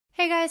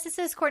Hey guys, this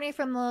is Courtney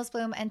from Lil's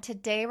Bloom, and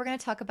today we're going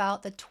to talk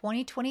about the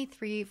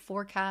 2023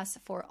 forecast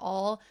for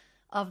all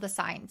of the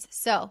signs.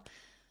 So,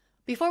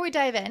 before we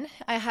dive in,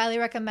 I highly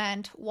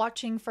recommend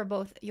watching for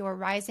both your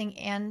rising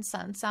and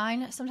sun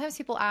sign. Sometimes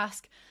people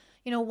ask,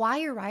 why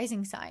your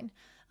rising sign?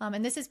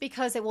 And this is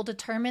because it will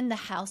determine the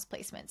house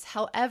placements.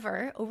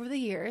 However, over the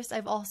years,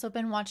 I've also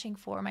been watching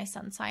for my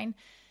sun sign,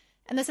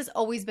 and this has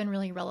always been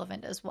really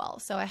relevant as well.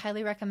 So, I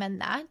highly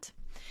recommend that.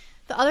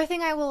 The other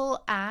thing I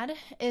will add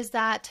is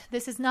that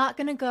this is not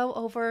going to go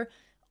over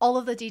all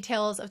of the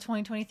details of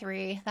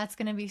 2023. That's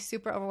going to be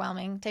super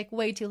overwhelming, take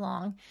way too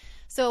long.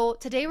 So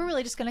today we're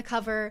really just going to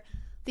cover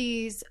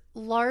these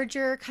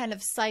larger kind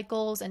of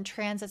cycles and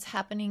transits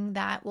happening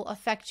that will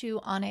affect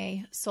you on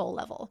a soul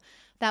level,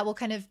 that will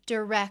kind of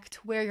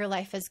direct where your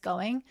life is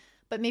going,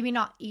 but maybe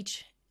not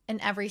each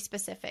and every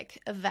specific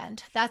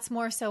event. That's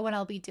more so what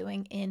I'll be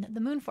doing in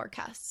the moon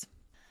forecasts.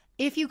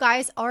 If you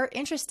guys are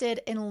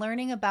interested in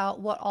learning about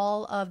what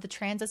all of the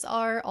transits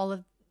are, all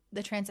of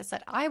the transits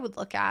that I would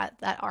look at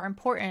that are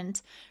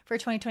important for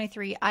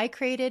 2023, I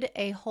created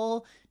a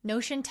whole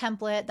Notion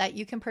template that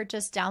you can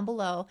purchase down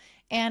below.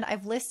 And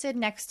I've listed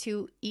next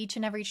to each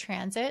and every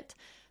transit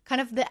kind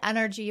of the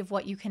energy of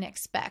what you can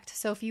expect.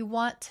 So if you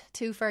want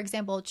to, for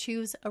example,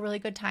 choose a really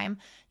good time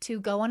to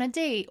go on a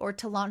date or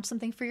to launch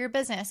something for your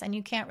business, and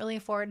you can't really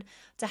afford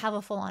to have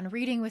a full-on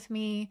reading with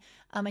me,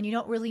 and you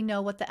don't really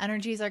know what the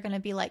energies are going to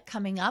be like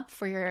coming up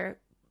for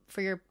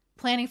your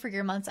planning for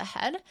your months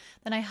ahead,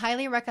 then I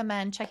highly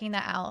recommend checking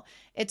that out.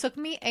 It took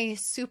me a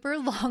super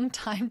long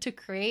time to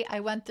create.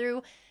 I went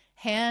through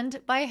hand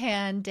by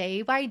hand,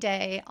 day by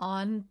day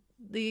on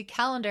the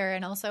calendar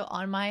and also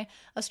on my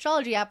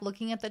astrology app,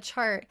 looking at the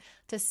chart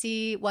to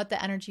see what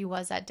the energy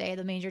was that day,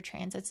 the major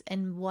transits,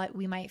 and what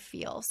we might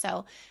feel.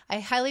 So I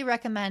highly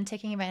recommend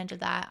taking advantage of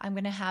that. I'm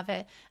going to have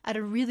it at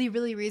a really,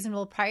 really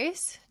reasonable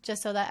price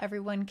just so that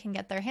everyone can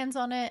get their hands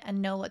on it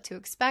and know what to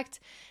expect.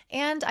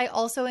 And I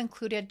also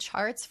included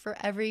charts for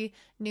every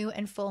new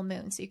and full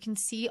moon, so you can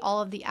see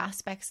all of the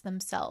aspects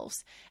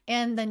themselves.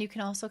 And then you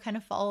can also kind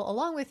of follow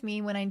along with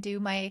me when I do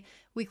my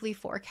weekly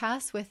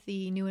forecast with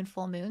the new and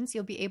full moons.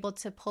 You'll be able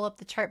to pull up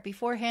the chart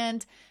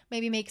beforehand,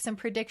 maybe make some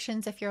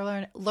predictions if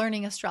you're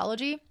learning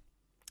astrology.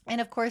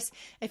 And of course,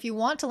 if you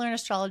want to learn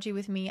astrology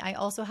with me, I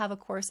also have a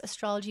course,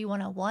 Astrology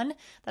 101,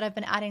 that I've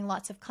been adding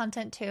lots of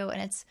content to.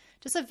 And it's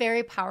just a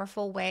very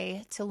powerful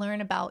way to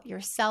learn about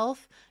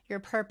yourself, your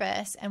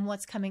purpose, and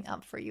what's coming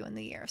up for you in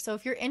the year. So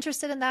if you're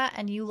interested in that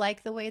and you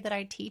like the way that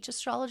I teach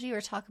astrology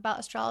or talk about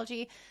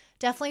astrology,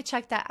 definitely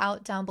check that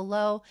out down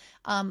below.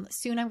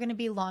 Soon I'm going to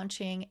be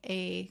launching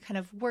a kind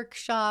of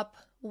workshop,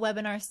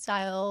 webinar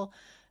style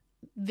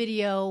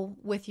video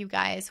with you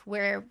guys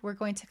where we're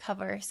going to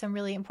cover some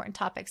really important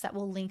topics that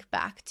will link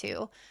back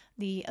to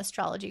the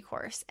astrology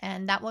course.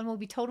 And that one will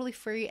be totally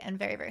free and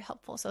very, very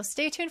helpful. So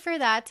stay tuned for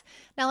that.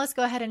 Now let's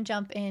go ahead and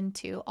jump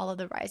into all of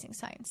the rising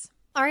signs.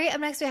 All right, up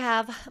next we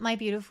have my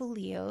beautiful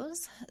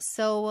Leos.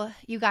 So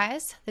you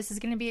guys, this is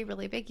going to be a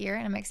really big year,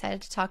 and I'm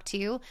excited to talk to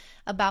you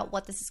about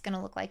what this is going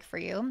to look like for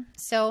you.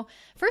 So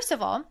first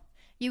of all,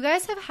 you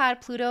guys have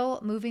had Pluto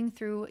moving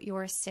through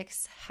your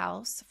 6th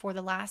house for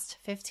the last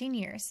 15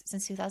 years,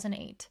 since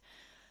 2008.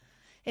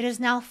 It is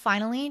now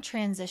finally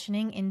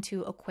transitioning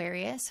into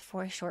Aquarius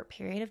for a short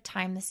period of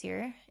time this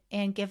year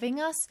and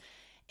giving us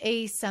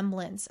a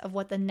semblance of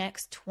what the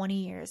next 20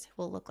 years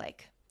will look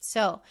like.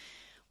 So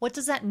what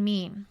does that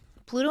mean?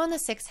 Pluto in the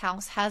 6th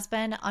house has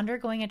been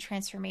undergoing a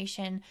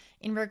transformation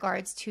in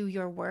regards to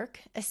your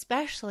work,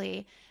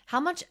 especially how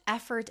much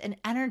effort and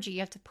energy you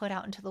have to put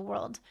out into the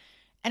world.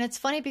 And it's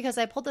funny because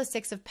I pulled the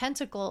 6 of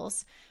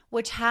Pentacles,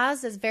 which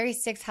has this very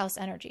 6th house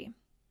energy,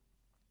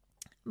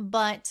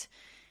 but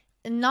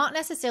not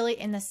necessarily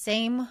in the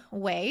same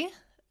way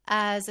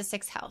as the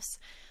 6th house.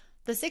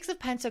 The 6 of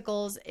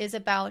Pentacles is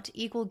about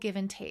equal give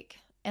and take,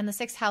 and the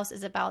 6th house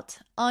is about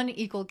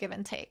unequal give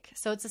and take.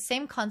 So it's the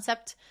same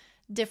concept,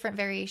 different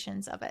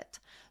variations of it.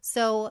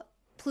 So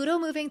Pluto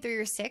moving through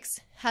your 6th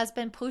has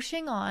been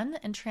pushing on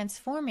and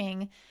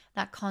transforming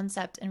that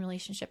concept and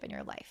relationship in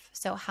your life.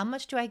 So how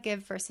much do I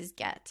give versus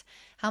get?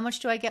 How much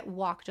do I get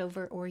walked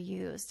over or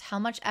used? How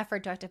much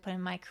effort do I have to put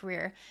in my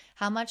career?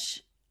 How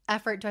much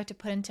effort do I have to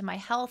put into my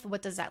health?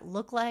 What does that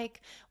look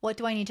like? What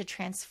do I need to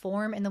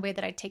transform in the way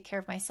that I take care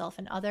of myself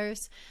and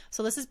others?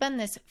 So this has been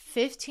this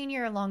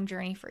 15-year-long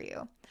journey for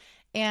you.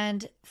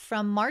 And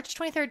from March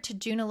 23rd to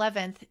June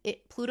 11th,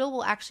 Pluto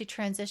will actually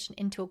transition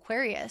into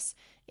Aquarius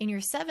in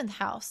your 7th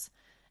house.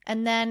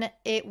 And then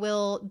it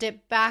will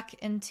dip back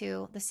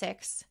into the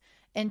 6th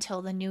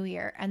until the new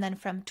year. And then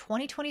from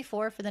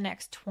 2024 for the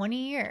next 20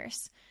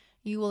 years,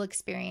 you will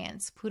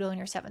experience Pluto in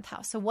your 7th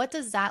house. So what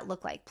does that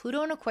look like?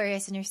 Pluto and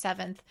Aquarius in your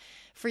 7th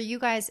for you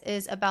guys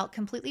is about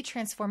completely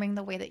transforming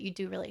the way that you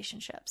do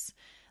relationships.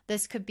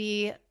 This could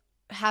be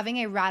having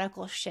a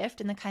radical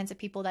shift in the kinds of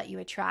people that you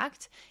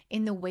attract,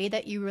 in the way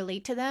that you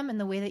relate to them, in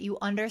the way that you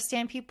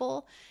understand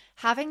people,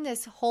 having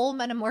this whole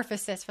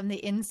metamorphosis from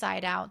the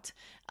inside out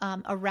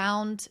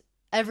around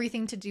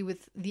everything to do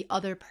with the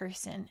other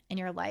person in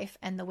your life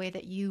and the way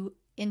that you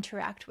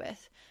interact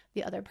with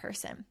the other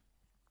person.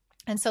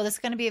 And so this is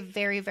going to be a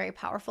very, very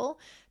powerful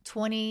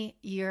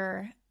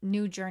 20-year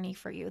new journey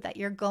for you that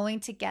you're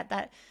going to get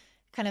that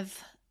kind of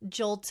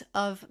jolt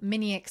of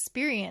mini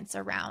experience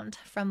around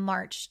from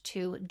March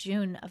to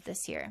June of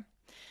this year.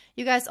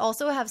 You guys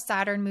also have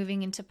Saturn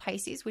moving into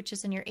Pisces, which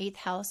is in your 8th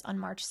house on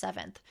March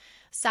 7th.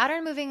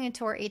 Saturn moving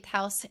into our 8th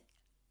house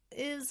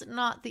is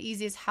not the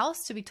easiest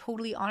house, to be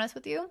totally honest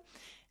with you.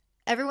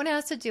 Everyone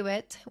has to do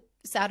it.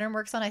 Saturn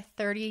works on a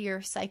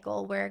 30-year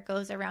cycle where it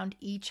goes around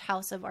each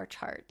house of our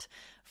chart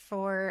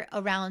for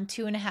around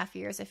 2.5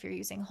 years if you're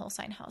using whole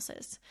sign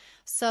houses.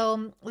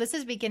 So this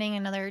is beginning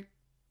another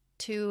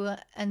two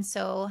and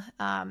so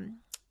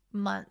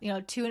month,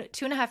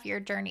 2.5 year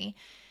journey.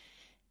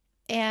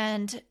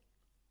 And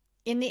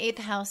in the 8th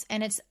house,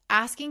 and it's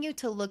asking you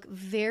to look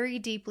very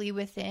deeply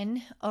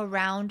within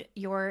around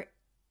your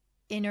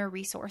inner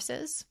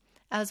resources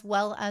as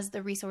well as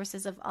the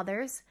resources of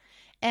others,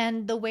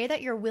 and the way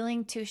that you're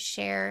willing to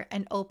share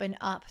and open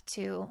up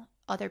to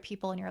other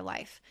people in your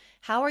life.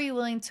 How are you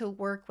willing to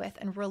work with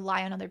and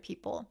rely on other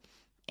people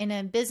in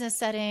a business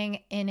setting,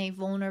 in a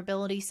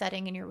vulnerability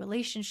setting, in your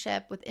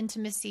relationship, with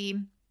intimacy?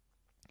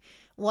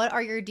 What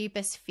are your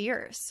deepest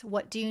fears?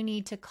 What do you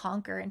need to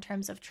conquer in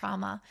terms of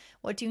trauma?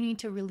 What do you need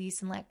to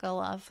release and let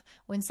go of?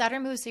 When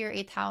Saturn moves to your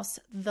 8th house,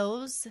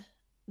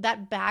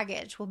 that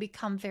baggage will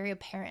become very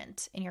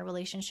apparent in your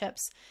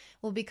relationships,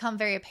 will become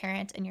very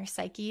apparent in your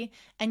psyche,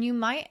 and you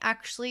might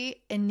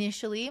actually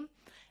initially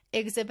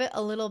exhibit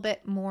a little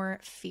bit more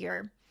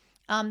fear.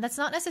 That's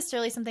not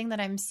necessarily something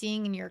that I'm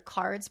seeing in your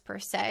cards per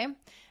se.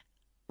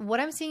 What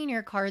I'm seeing in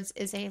your cards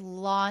is a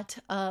lot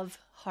of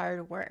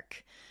hard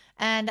work.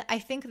 And I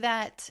think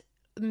that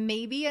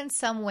maybe in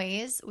some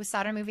ways, with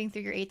Saturn moving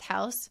through your 8th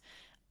house,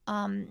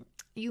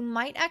 you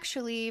might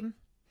actually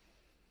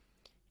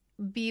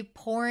be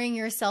pouring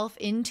yourself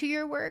into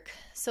your work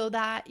so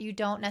that you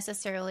don't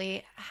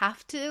necessarily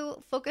have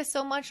to focus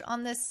so much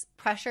on this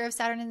pressure of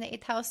Saturn in the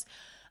 8th house.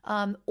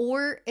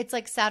 Or it's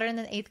like Saturn in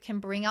the 8th can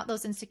bring out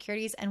those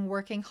insecurities, and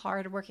working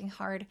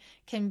hard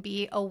can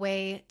be a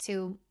way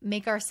to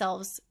make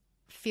ourselves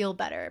feel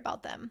better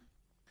about them.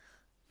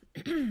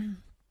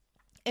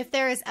 If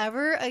there is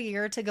ever a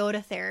year to go to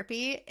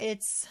therapy,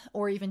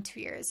 or even 2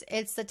 years,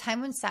 it's the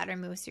time when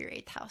Saturn moves to your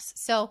 8th house.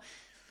 So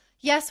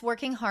yes,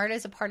 working hard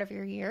is a part of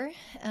your year,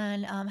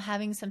 and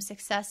having some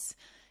success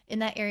in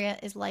that area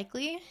is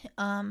likely.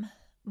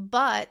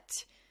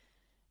 But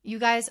you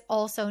guys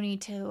also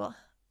need to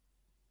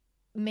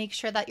make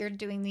sure that you're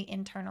doing the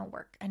internal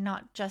work and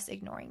not just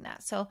ignoring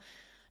that. So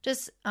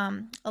just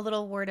a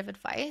little word of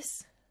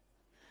advice.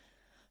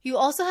 You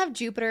also have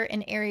Jupiter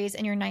in Aries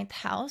in your 9th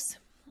house.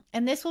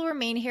 And this will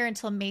remain here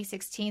until May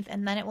 16th,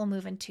 and then it will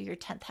move into your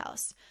 10th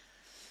house.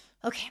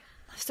 Okay,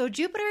 so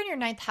Jupiter in your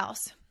 9th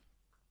house,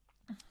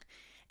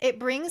 it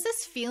brings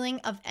this feeling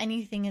of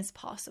anything is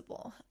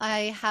possible.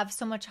 I have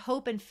so much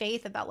hope and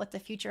faith about what the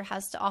future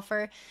has to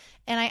offer.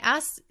 And I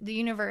asked the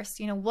universe,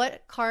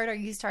 what card are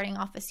you starting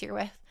off this year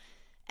with?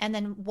 And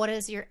then what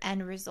is your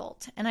end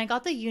result? And I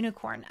got the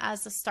unicorn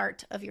as the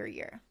start of your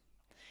year.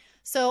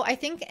 So I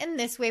think in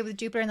this way, with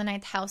Jupiter in the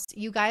 9th house,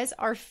 you guys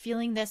are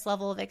feeling this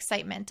level of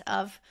excitement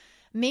of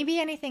maybe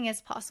anything is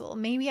possible.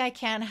 Maybe I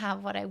can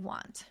have what I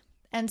want.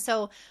 And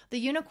so the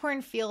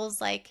unicorn feels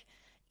like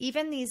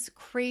even these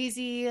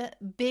crazy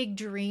big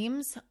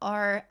dreams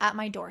are at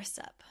my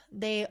doorstep.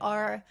 They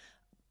are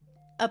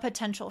a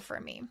potential for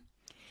me.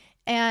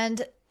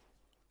 And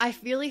I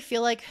really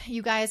feel like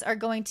you guys are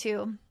going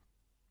to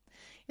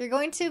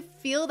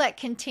feel that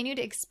continued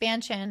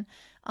expansion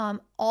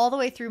all the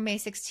way through May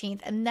 16th.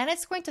 And then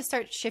it's going to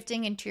start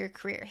shifting into your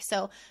career.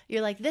 So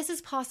you're like, this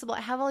is possible. I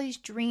have all these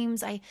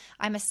dreams.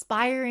 I'm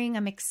aspiring.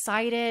 I'm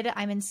excited.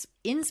 I'm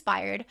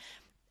inspired.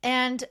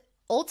 And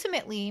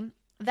ultimately,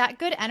 that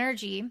good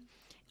energy,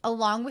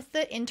 along with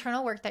the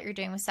internal work that you're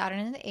doing with Saturn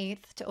in the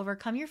 8th to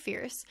overcome your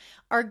fears,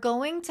 are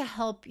going to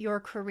help your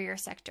career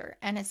sector.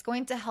 And it's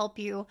going to help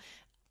you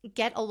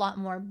get a lot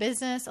more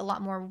business, a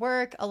lot more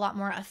work, a lot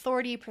more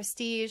authority,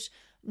 prestige,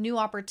 new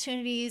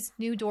opportunities,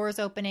 new doors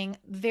opening.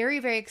 Very,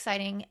 very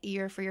exciting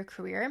year for your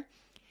career.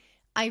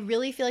 I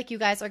really feel like you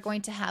guys are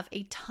going to have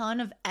a ton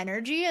of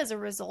energy as a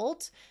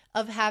result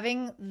of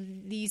having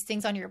these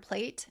things on your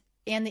plate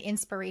and the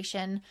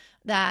inspiration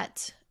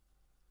that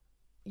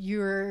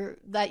you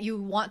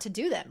want to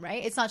do them,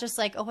 right? It's not just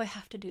like, oh, I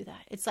have to do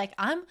that. It's like,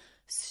 I'm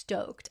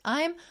stoked.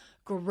 I'm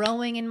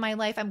growing in my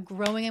life. I'm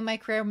growing in my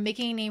career,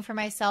 making a name for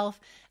myself.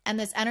 And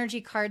this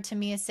energy card to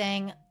me is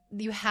saying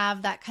you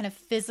have that kind of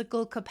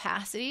physical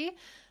capacity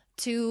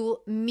to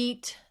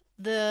meet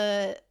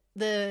the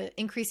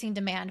increasing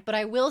demand. But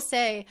I will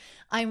say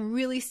I'm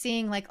really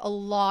seeing like a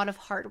lot of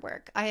hard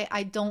work.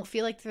 I don't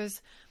feel like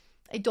there's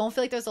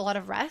a lot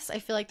of rest. I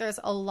feel like there's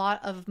a lot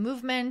of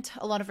movement,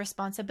 a lot of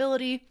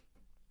responsibility,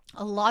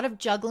 a lot of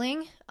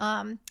juggling.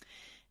 But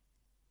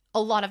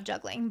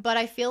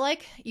I feel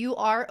like you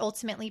are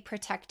ultimately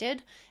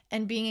protected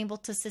and being able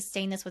to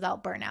sustain this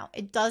without burnout.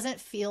 It doesn't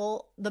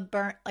feel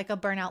like a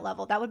burnout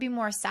level. That would be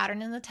more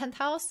Saturn in the 10th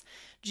house.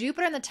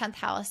 Jupiter in the 10th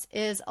house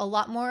is a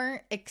lot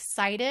more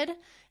excited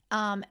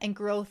and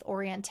growth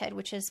oriented,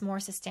 which is more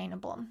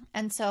sustainable.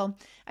 And so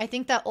I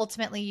think that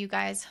ultimately you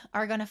guys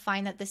are going to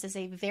find that this is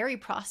a very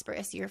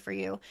prosperous year for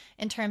you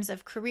in terms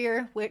of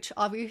career, which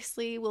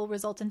obviously will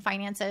result in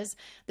finances.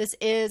 This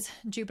is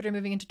Jupiter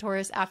moving into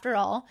Taurus after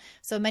all.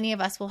 So many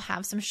of us will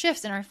have some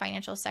shifts in our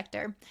financial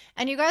sector.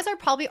 And you guys are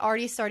probably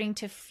already starting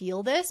to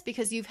feel this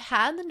because you've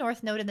had the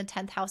North Node in the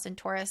 10th house in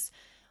Taurus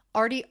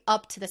already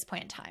up to this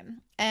point in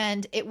time.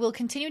 And it will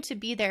continue to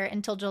be there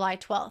until July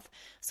 12th.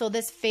 So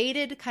this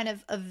faded kind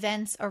of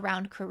events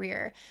around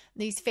career,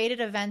 these faded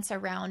events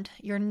around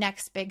your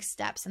next big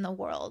steps in the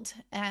world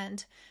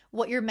and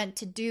what you're meant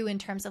to do in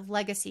terms of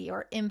legacy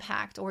or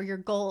impact or your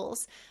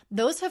goals,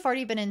 those have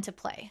already been into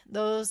play.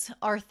 Those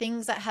are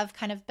things that have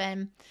kind of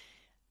been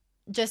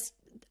just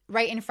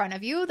right in front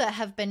of you that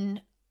have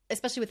been,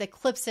 especially with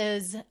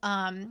eclipses,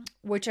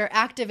 which are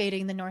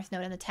activating the North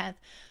Node in the 10th,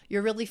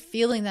 you're really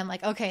feeling them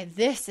like, okay,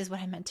 this is what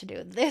I meant to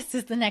do. This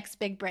is the next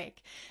big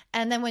break.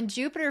 And then when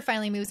Jupiter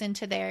finally moves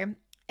into there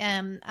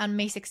on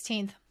May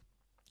 16th,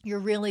 you're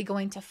really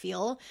going to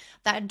feel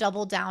that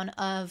double down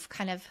of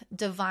kind of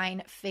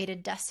divine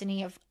fated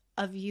destiny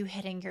of you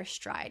hitting your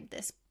stride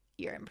this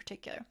year in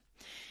particular.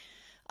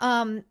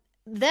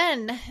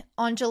 Then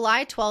on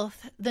July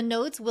 12th, the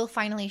nodes will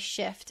finally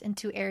shift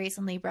into Aries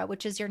and Libra,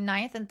 which is your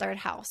 9th and 3rd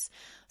house.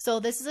 So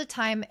this is a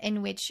time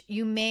in which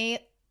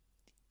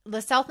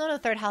the South Node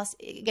of the 3rd house,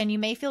 again, you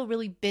may feel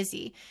really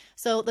busy.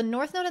 So the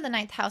North Node of the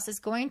 9th house is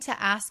going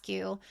to ask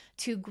you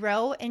to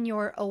grow in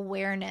your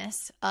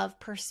awareness of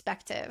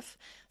perspective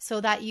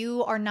so that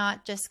you are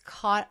not just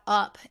caught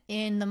up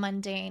in the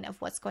mundane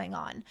of what's going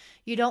on.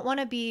 You don't want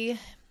to be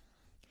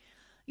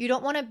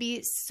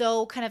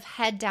so kind of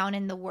head down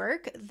in the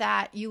work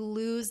that you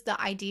lose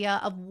the idea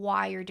of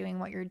why you're doing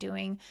what you're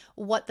doing,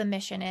 what the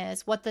mission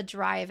is, what the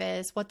drive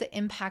is, what the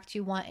impact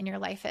you want in your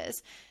life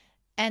is.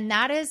 And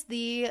that is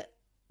the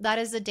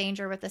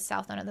danger with the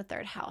South Node of the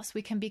 3rd house.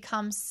 We can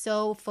become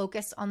so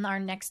focused on our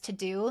next to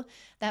do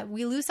that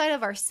we lose sight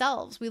of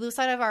ourselves. We lose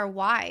sight of our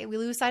why. We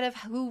lose sight of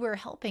who we're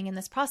helping in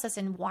this process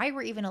and why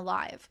we're even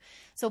alive.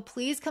 So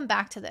please come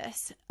back to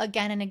this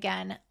again and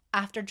again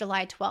after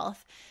July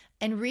 12th.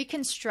 And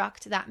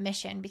reconstruct that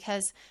mission,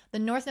 because the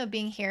North Node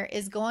being here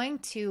is going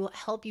to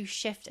help you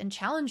shift and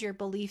challenge your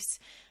beliefs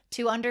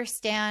to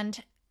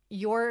understand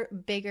your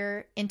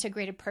bigger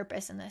integrated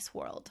purpose in this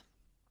world.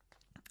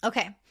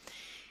 Okay,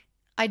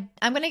 I'm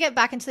going to get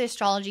back into the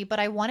astrology, but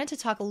I wanted to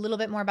talk a little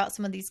bit more about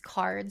some of these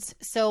cards.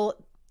 So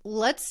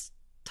let's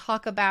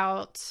talk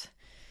about,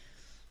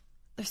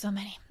 there's so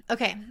many.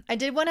 Okay, I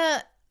did want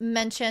to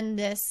mention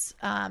this,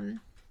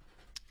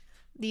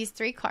 these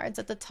 3 cards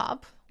at the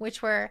top,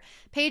 which were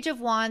Page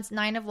of Wands,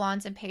 9 of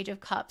Wands, and Page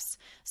of Cups.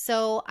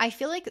 So I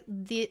feel like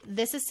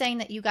this is saying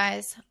that you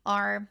guys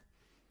are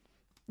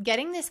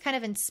getting this kind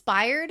of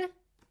inspired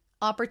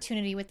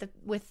opportunity with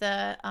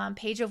the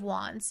Page of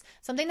Wands,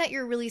 something that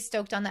you're really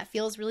stoked on that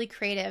feels really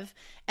creative.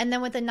 And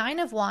then with the 9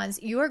 of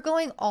Wands, you are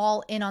going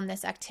all in on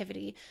this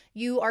activity.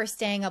 You are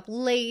staying up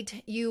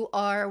late. You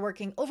are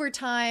working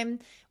overtime.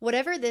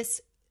 Whatever this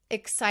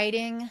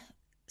exciting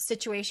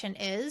situation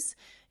is,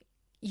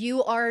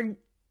 you are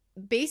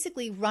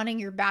basically running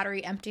your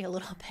battery empty a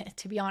little bit,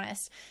 to be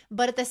honest.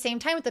 But at the same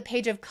time, with the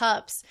Page of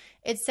Cups,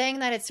 it's saying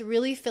that it's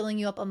really filling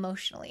you up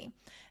emotionally.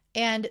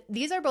 And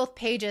these are both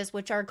pages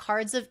which are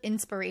cards of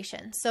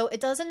inspiration. So it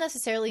doesn't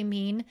necessarily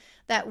mean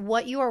that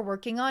what you are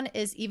working on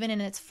is even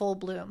in its full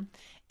bloom.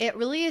 It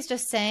really is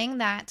just saying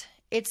that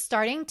it's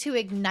starting to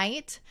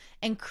ignite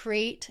and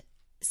create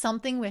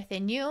something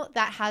within you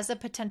that has the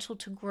potential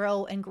to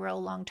grow and grow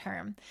long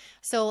term.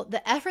 So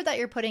the effort that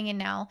you're putting in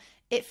now,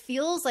 it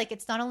feels like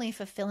it's not only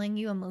fulfilling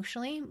you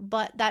emotionally,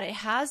 but that it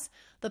has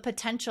the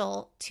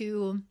potential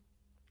to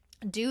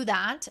do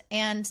that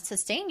and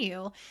sustain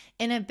you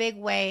in a big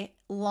way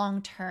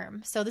long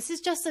term. So this is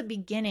just the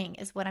beginning,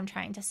 is what I'm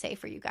trying to say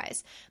for you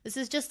guys. This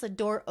is just the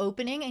door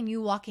opening and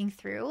you walking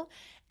through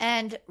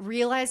and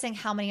realizing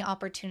how many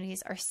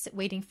opportunities are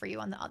waiting for you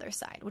on the other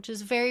side, which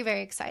is very,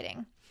 very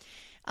exciting.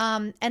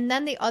 And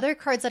then the other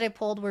cards that I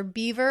pulled were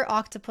Beaver,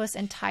 Octopus,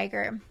 and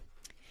Tiger.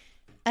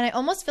 And I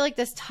almost feel like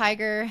this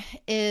tiger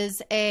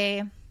is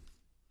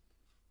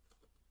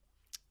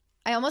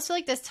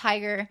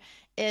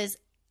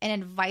an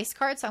advice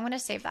card, so I'm going to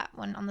save that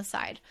one on the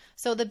side.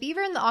 So the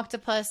Beaver and the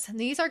Octopus,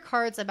 these are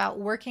cards about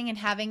working and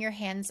having your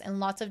hands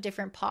in lots of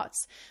different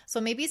pots. So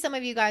maybe some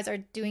of you guys are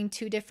doing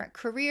 2 different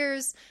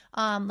careers,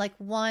 like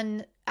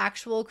one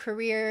actual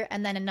career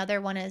and then another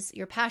one is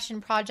your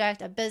passion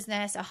project, a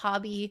business, a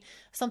hobby,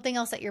 something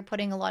else that you're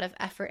putting a lot of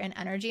effort and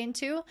energy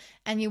into,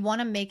 and you want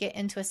to make it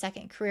into a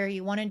second career.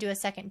 You want to do a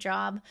second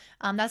job.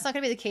 That's not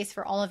going to be the case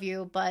for all of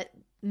you, but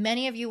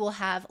many of you will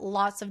have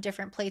lots of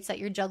different plates that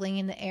you're juggling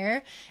in the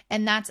air.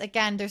 And that's,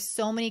 again, there's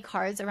so many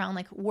cards around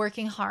like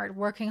working hard,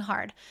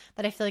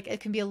 that I feel like it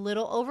can be a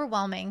little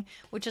overwhelming,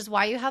 which is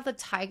why you have the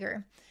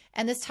tiger.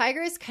 And this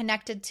tiger is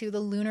connected to the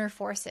lunar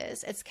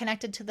forces. It's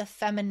connected to the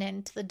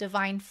feminine, to the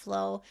divine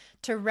flow,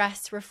 to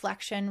rest,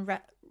 reflection,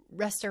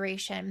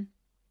 restoration.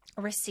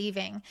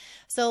 receiving.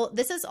 So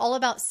this is all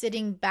about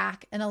sitting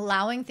back and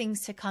allowing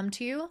things to come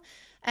to you.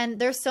 And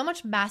there's so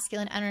much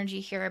masculine energy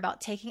here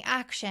about taking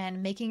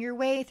action, making your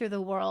way through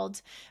the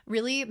world,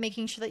 really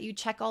making sure that you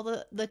check all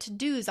the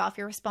to-dos off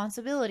your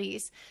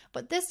responsibilities.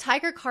 But this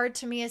Tiger card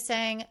to me is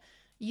saying,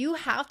 you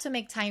have to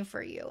make time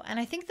for you. And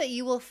I think that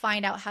you will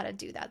find out how to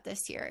do that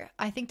this year.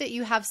 I think that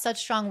you have such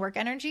strong work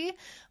energy,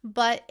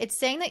 but it's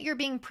saying that you're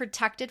being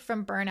protected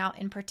from burnout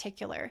in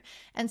particular.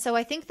 And so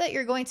I think that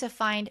you're going to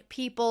find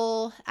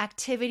people,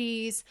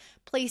 activities,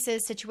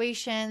 places,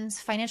 situations,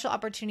 financial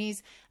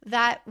opportunities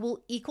that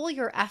will equal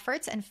your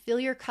efforts and fill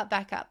your cup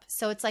back up.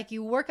 So it's like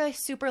you work a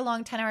super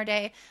long 10-hour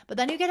day, but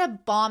then you get a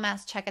bomb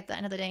ass check at the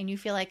end of the day and you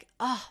feel like,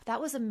 oh,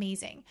 that was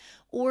amazing.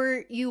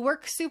 Or you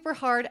work super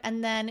hard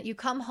and then you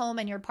come home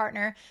and your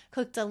partner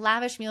cooked a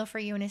lavish meal for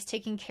you and is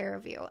taking care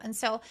of you. And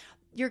so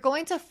you're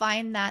going to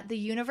find that the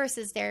universe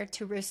is there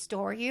to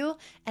restore you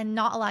and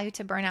not allow you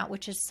to burn out,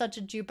 which is such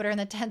a Jupiter in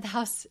the 10th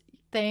house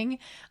thing.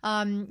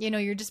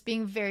 You're just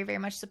being very, very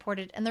much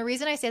supported. And the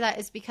reason I say that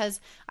is because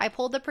I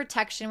pulled the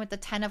protection with the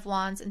 10 of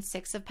Wands and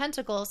 6 of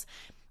Pentacles.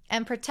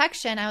 And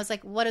protection, I was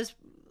like,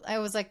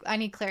 I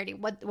need clarity.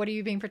 What are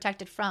you being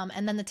protected from?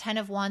 And then the 10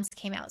 of Wands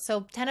came out.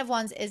 So 10 of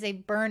Wands is a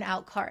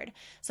burnout card.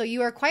 So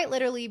you are quite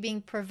literally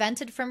being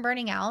prevented from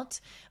burning out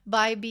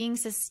by being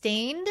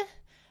sustained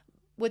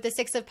with the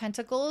 6 of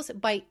Pentacles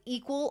by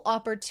equal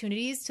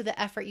opportunities to the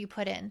effort you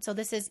put in. So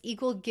this is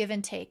equal give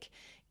and take,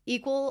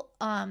 equal,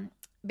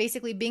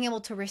 basically being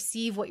able to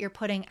receive what you're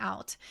putting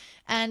out.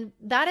 And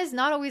that is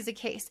not always the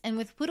case. And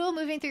with Pluto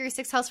moving through your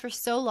 6th house for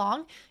so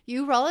long,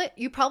 you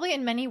probably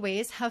in many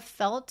ways have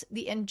felt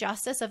the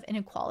injustice of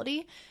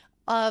inequality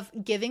of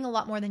giving a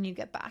lot more than you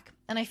get back.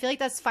 And I feel like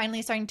that's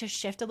finally starting to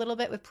shift a little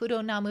bit with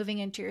Pluto now moving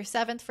into your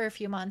 7th for a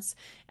few months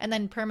and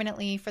then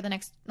permanently for the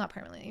next, not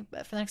permanently,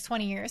 but for the next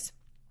 20 years.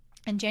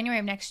 In January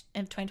of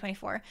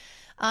 2024.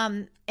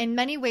 In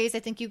many ways,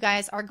 I think you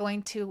guys are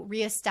going to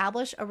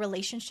reestablish a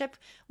relationship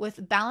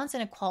with balance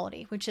and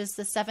equality, which is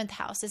the 7th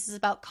house. This is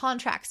about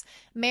contracts,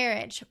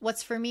 marriage.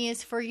 What's for me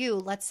is for you.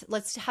 Let's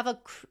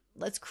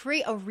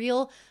create a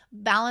real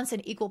balance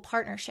and equal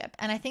partnership.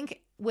 And I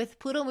think with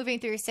Pluto moving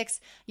through your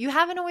 6th, you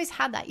haven't always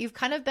had that. You've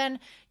kind of been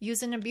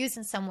used and abused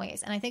in some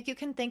ways. And I think you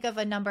can think of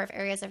a number of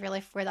areas of your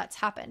life where that's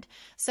happened.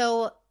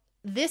 So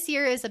this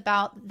year is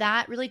about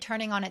that really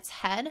turning on its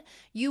head,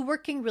 you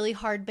working really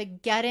hard,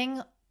 but getting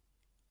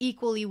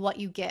equally what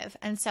you give.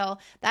 And so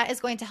that is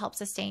going to help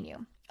sustain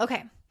you.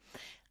 Okay.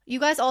 You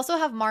guys also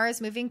have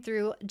Mars moving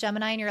through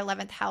Gemini in your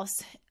 11th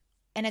house.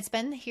 And it's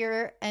been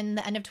here in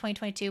the end of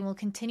 2022 and will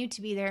continue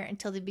to be there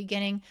until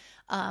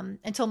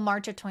until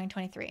March of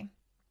 2023.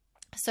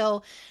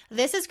 So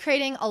this is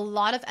creating a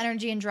lot of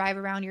energy and drive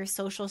around your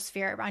social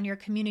sphere, around your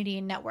community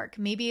and network.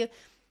 Maybe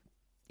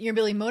you're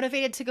really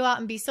motivated to go out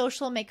and be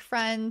social, make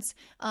friends.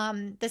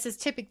 This is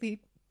typically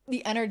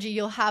the energy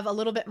you'll have a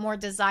little bit more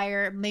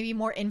desire, maybe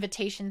more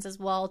invitations as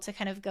well to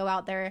kind of go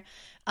out there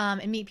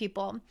and meet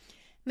people.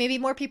 Maybe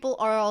more people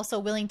are also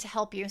willing to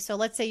help you. So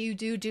let's say you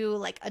do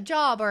like a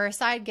job or a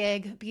side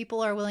gig. People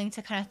are willing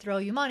to kind of throw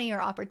you money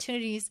or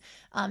opportunities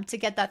to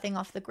get that thing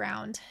off the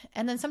ground.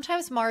 And then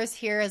sometimes Mars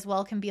here as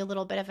well can be a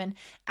little bit of an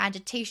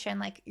agitation,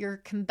 like you're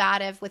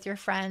combative with your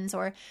friends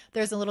or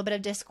there's a little bit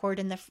of discord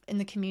in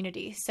the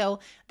community. So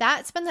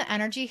that's been the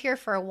energy here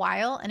for a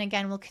while. And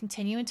again, will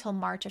continue until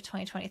March of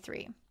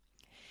 2023.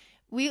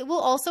 We will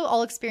also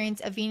all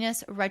experience a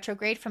Venus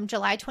retrograde from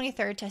July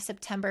 23rd to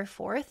September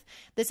 4th.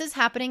 This is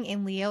happening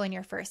in Leo in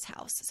your 1st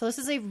house. So this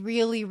is a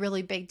really,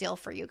 really big deal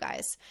for you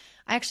guys.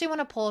 I actually want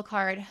to pull a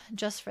card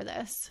just for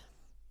this.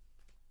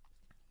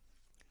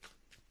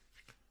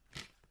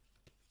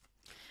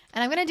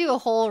 And I'm going to do a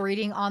whole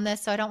reading on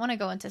this, so I don't want to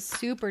go into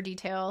super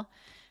detail.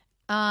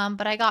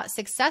 But I got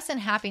success and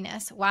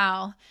happiness.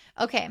 Wow.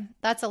 Okay.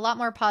 That's a lot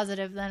more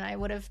positive than I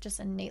would have just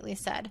innately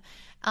said.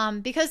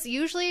 Because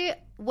usually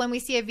when we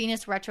see a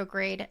Venus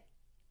retrograde,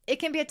 it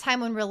can be a time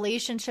when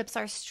relationships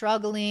are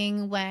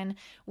struggling, when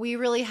we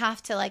really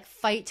have to like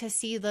fight to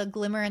see the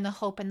glimmer and the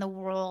hope in the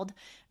world.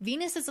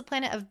 Venus is a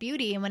planet of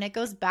beauty. And when it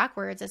goes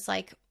backwards, it's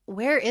like,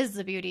 where is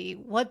the beauty?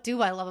 What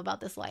do I love about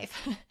this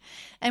life?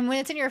 And when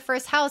it's in your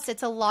 1st house,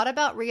 it's a lot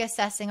about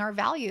reassessing our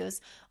values,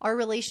 our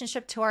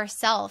relationship to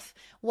ourself,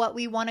 what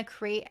we want to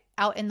create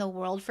out in the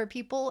world for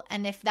people,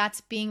 and if that's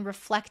being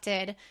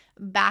reflected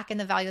back in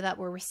the value that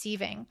we're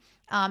receiving.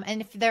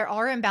 And if there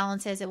are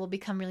imbalances, it will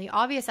become really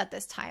obvious at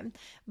this time.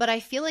 But I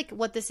feel like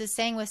what this is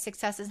saying with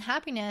success and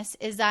happiness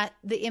is that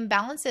the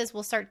imbalances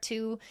will start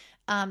to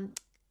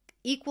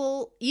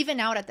even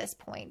out at this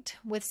point.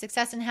 With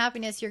success and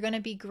happiness, you're going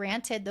to be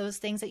granted those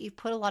things that you've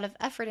put a lot of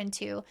effort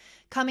into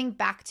coming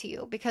back to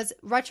you, because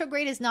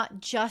retrograde is not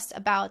just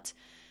about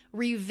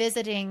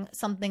revisiting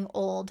something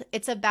old.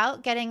 It's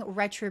about getting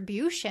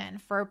retribution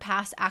for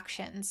past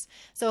actions.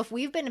 So if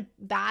we've been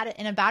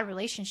in a bad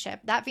relationship,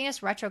 that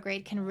Venus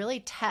retrograde can really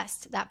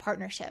test that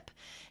partnership.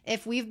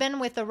 If we've been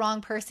with the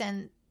wrong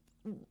person,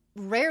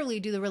 rarely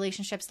do the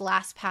relationships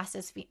last past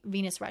this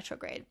Venus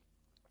retrograde.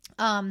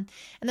 And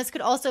this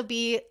could also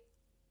be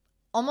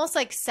almost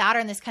like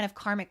Saturn, this kind of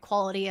karmic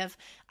quality of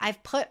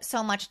I've put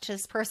so much to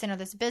this person or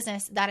this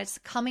business that it's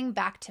coming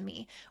back to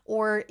me,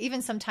 or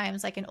even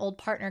sometimes like an old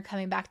partner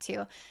coming back to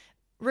you.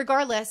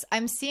 Regardless,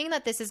 I'm seeing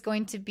that this is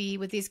going to be,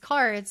 with these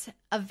cards,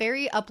 a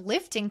very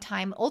uplifting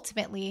time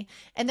ultimately.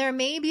 And there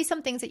may be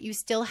some things that you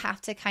still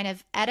have to kind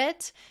of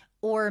edit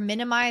or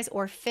minimize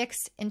or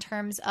fix in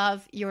terms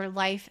of your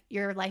life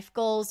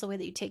goals, the way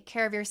that you take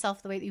care of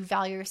yourself, the way that you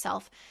value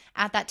yourself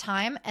at that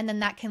time. And then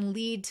that can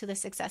lead to the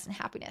success and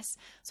happiness.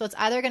 So it's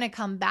either going to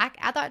come back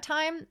at that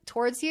time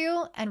towards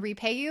you and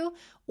repay you,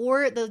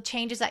 or the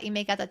changes that you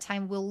make at that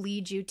time will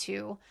lead you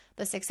to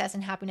the success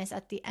and happiness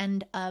at the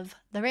end of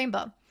the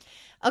rainbow.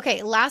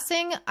 Okay, last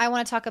thing I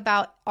want to talk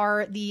about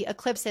are the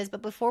eclipses.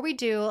 But before we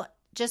do,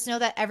 just know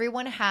that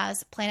everyone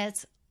has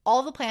planets.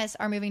 All the planets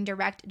are moving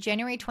direct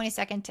January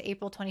 22nd to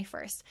April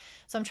 21st.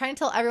 So I'm trying to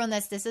tell everyone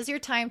this is your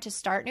time to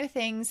start new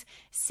things,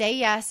 say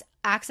yes,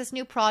 access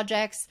new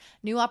projects,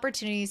 new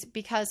opportunities,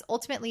 because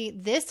ultimately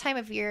this time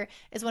of year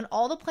is when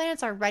all the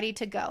planets are ready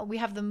to go. We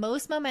have the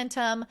most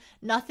momentum.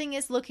 Nothing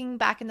is looking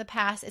back in the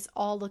past. It's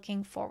all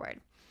looking forward.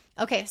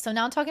 Okay, so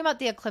now I'm talking about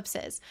the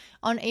eclipses.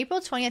 On April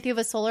 20th, you have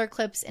a solar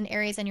eclipse in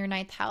Aries in your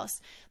 9th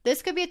house.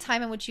 This could be a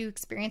time in which you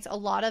experience a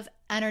lot of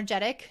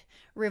energetic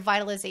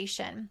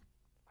revitalization.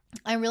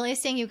 I'm really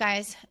seeing you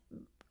guys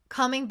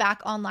coming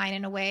back online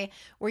in a way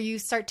where you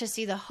start to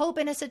see the hope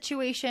in a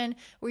situation,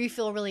 where you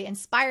feel really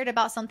inspired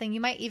about something. You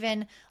might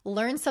even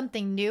learn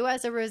something new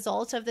as a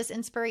result of this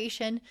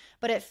inspiration,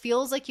 but it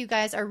feels like you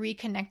guys are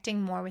reconnecting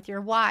more with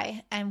your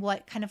why and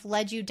what kind of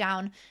led you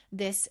down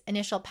this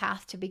initial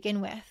path to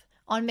begin with.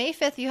 On May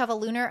 5th, you have a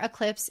lunar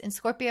eclipse in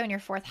Scorpio in your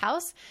 4th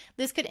house.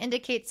 This could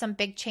indicate some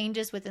big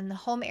changes within the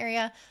home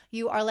area.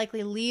 You are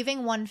likely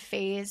leaving one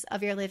phase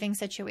of your living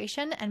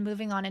situation and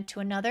moving on into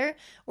another,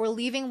 or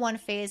leaving one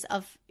phase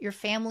of your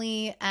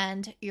family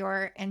and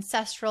your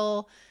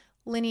ancestral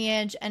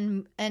lineage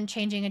and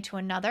changing into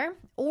another,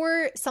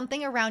 or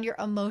something around your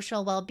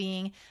emotional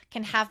well-being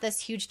can have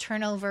this huge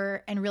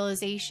turnover and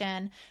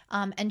realization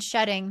and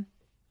shedding,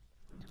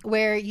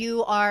 where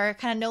you are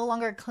kind of no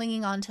longer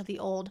clinging on to the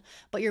old,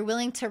 but you're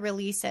willing to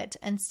release it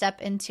and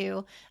step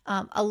into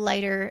a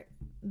lighter,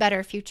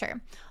 better future.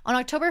 On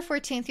October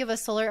 14th, you have a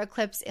solar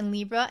eclipse in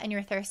Libra in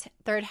your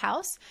third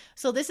house.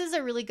 So this is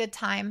a really good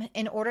time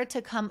in order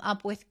to come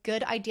up with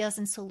good ideas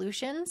and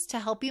solutions to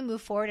help you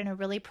move forward in a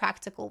really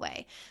practical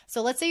way.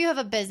 So let's say you have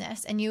a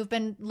business and you've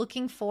been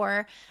looking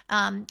for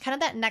kind of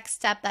that next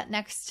step, that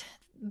next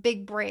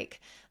big break.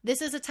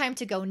 This is a time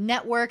to go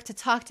network, to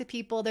talk to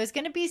people. There's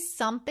going to be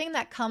something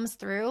that comes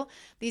through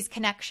these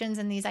connections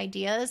and these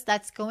ideas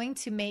that's going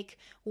to make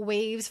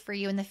waves for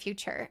you in the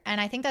future.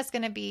 And I think that's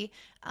going to be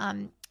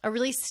a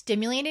really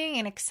stimulating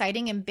and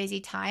exciting and busy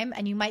time.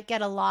 And you might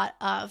get a lot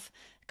of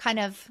kind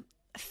of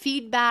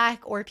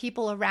feedback or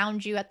people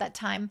around you at that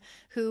time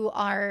who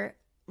are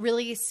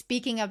really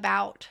speaking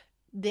about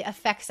the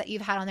effects that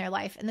you've had on their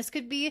life. And this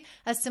could be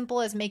as simple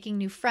as making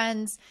new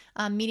friends,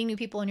 meeting new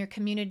people in your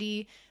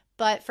community.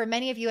 But for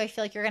many of you, I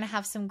feel like you're going to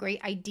have some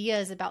great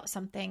ideas about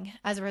something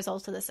as a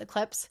result of this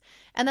eclipse.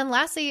 And then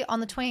lastly, on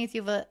the 20th,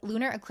 you have a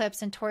lunar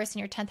eclipse in Taurus in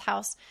your 10th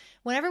house.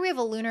 Whenever we have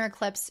a lunar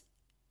eclipse,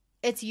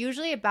 it's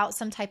usually about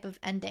some type of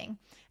ending,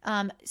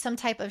 some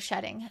type of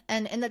shedding.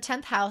 And in the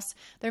 10th house,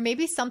 there may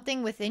be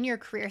something within your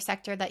career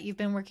sector that you've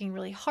been working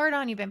really hard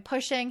on, you've been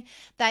pushing,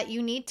 that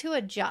you need to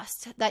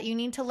adjust, that you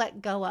need to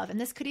let go of. And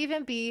this could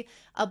even be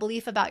a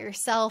belief about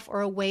yourself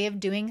or a way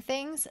of doing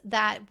things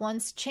that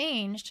once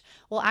changed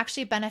will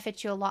actually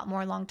benefit you a lot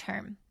more long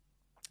term.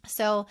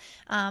 So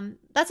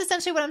that's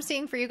essentially what I'm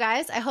seeing for you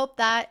guys. I hope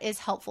that is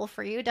helpful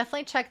for you.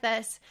 Definitely check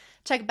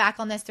back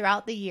on this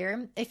throughout the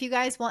year. If you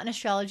guys want an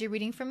astrology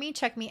reading from me,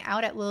 check me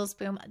out at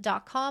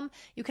lilsboom.com.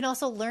 You can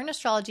also learn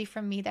astrology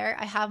from me there.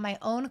 I have my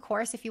own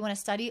course if you want to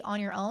study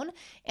on your own.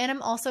 And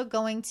I'm also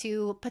going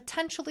to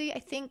potentially, I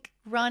think,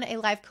 run a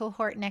live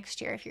cohort next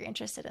year if you're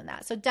interested in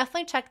that. So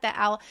definitely check that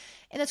out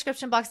in the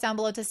description box down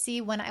below to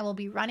see when I will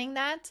be running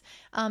that,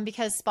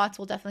 because spots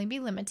will definitely be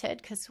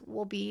limited because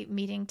we'll be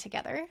meeting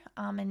together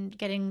and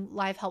getting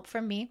live help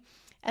from me.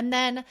 And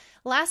then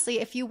lastly,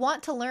 if you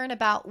want to learn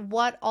about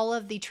what all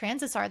of the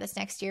transits are this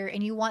next year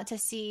and you want to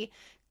see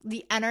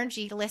the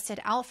energy listed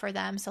out for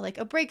them, so like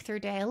a breakthrough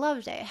day, a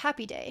love day, a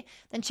happy day,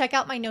 then check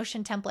out my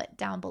Notion template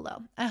down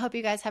below. I hope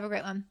you guys have a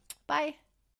great one. Bye.